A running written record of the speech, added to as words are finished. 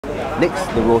Next,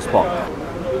 the roast pork.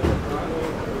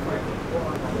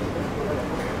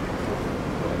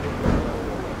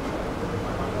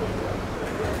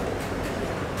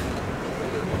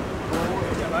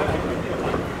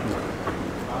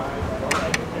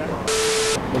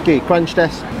 Okay, crunch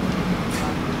test.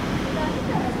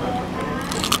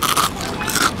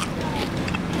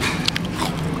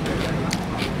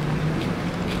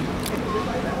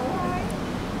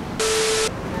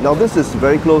 Now this is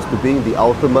very close to being the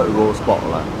ultimate roast pork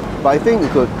lah. But I think it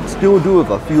could still do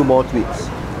with a few more tweaks.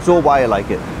 So why I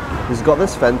like it? It's got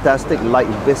this fantastic light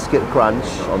biscuit crunch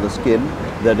on the skin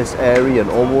that is airy and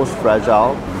almost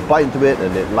fragile. Bite into it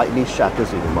and it lightly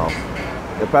shatters in your mouth.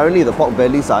 Apparently the pork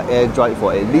bellies are air dried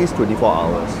for at least 24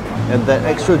 hours. And that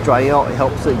extra drying out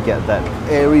helps it get that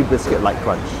airy biscuit-like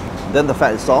crunch. Then the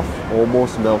fat is soft,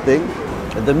 almost melting.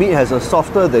 And the meat has a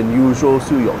softer than usual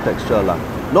Siu Yok texture lah.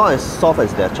 Not as soft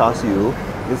as their char siu,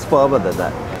 it's firmer than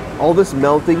that. All this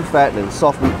melting fat and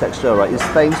soft meat texture, right, is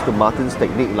thanks to Martin's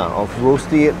technique lah, of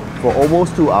roasting it for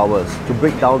almost 2 hours to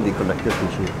break down the connective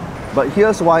tissue. But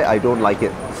here's why I don't like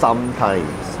it sometimes.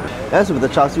 As with the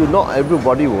char siu, not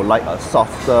everybody will like a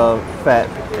softer fat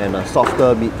and a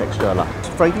softer meat texture lah.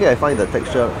 Frankly, I find the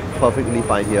texture perfectly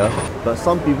fine here, but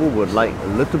some people would like a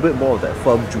little bit more of that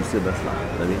firm juiciness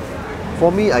lah. I mean,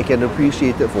 for me, I can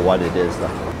appreciate it for what it is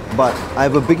lah. But I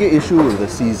have a bigger issue with the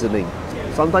seasoning.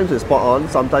 Sometimes it's spot on,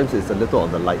 sometimes it's a little on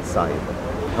the light side.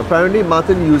 Apparently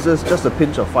Martin uses just a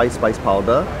pinch of 5-spice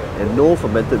powder and no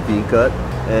fermented bean curd,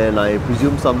 and I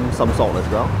presume some salt as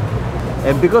well.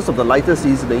 And because of the lighter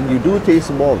seasoning, you do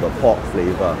taste more of the pork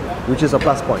flavour, which is a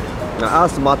plus point. I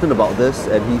asked Martin about this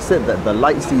and he said that the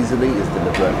light seasoning is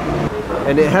deliberate.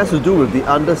 And it has to do with the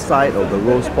underside of the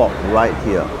roast pork right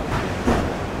here.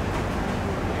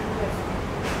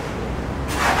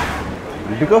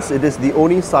 Because it is the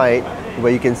only side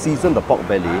where you can season the pork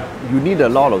belly, you need a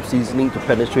lot of seasoning to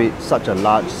penetrate such a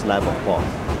large slab of pork.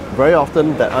 Very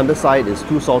often that underside is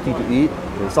too salty to eat,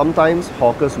 and sometimes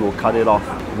hawkers will cut it off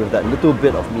with that little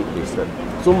bit of meat wasted.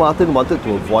 So Martin wanted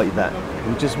to avoid that,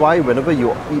 which is why whenever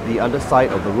you eat the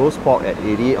underside of the roast pork at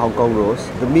 88 Hong Kong Roast,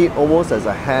 the meat almost has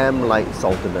a ham-like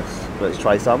saltiness. Let's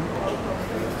try some.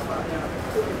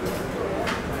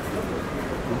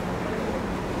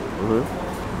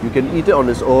 You can eat it on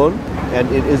its own and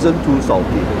it isn't too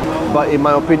salty. But in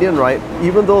my opinion, right,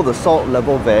 even though the salt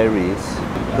level varies,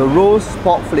 the roast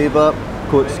pork flavour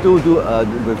could still do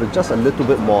with just a little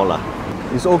bit more lah.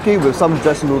 It's okay with some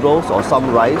dressed noodles or some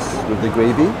rice with the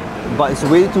gravy, but it's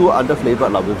way too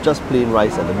under-flavoured lah with just plain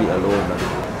rice and the meat alone lah.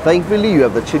 Thankfully, you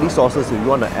have the chili sauces if you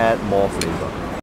want to add more flavour.